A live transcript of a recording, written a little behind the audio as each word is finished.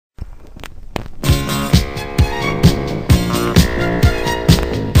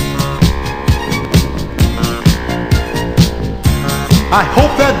I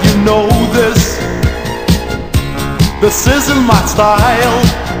hope that you know this. This isn't my style.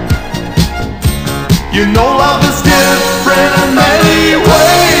 You know love is different in many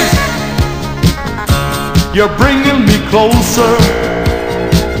ways. You're bringing me closer.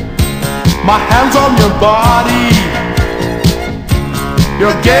 My hands on your body.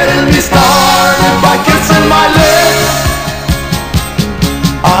 You're getting me started by kissing my lips.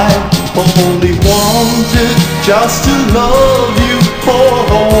 I only wanted just to love you for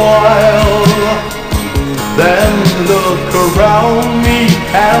a while, then look around me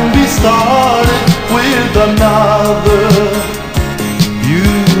and be started with another. You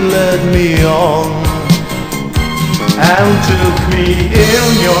led me on and took me in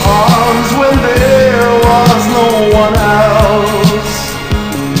your arms when there was no one else.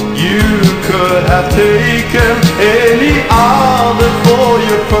 You could have taken any other for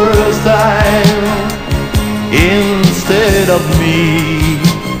your first time instead of me.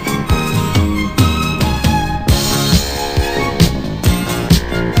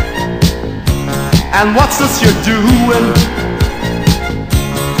 And what's this you're doing?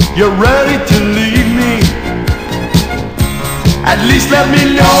 You're ready to leave me. At least let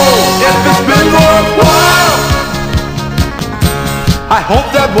me know if it's been worthwhile. I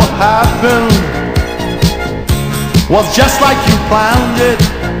hope that what happened was just like you planned it.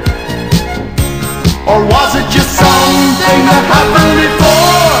 Or was it just something that happened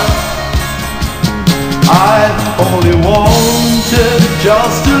before? I only wanted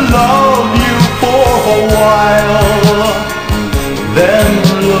just to love you for a while, then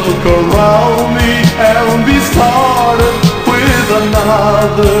look around me and be started with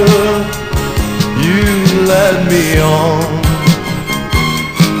another. You led me on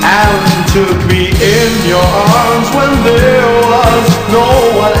and took me in your arms when there was no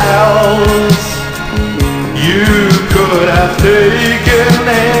one else. You could have taken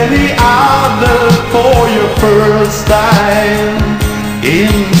any other for your first time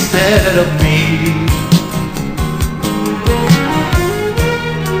instead of me.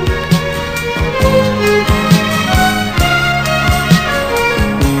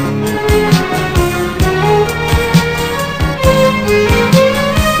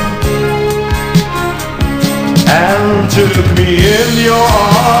 And took me in your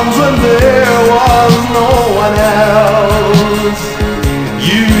arms when there was no one else.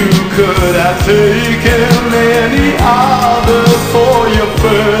 You could have taken any other for your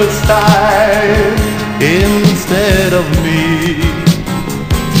first time instead of me.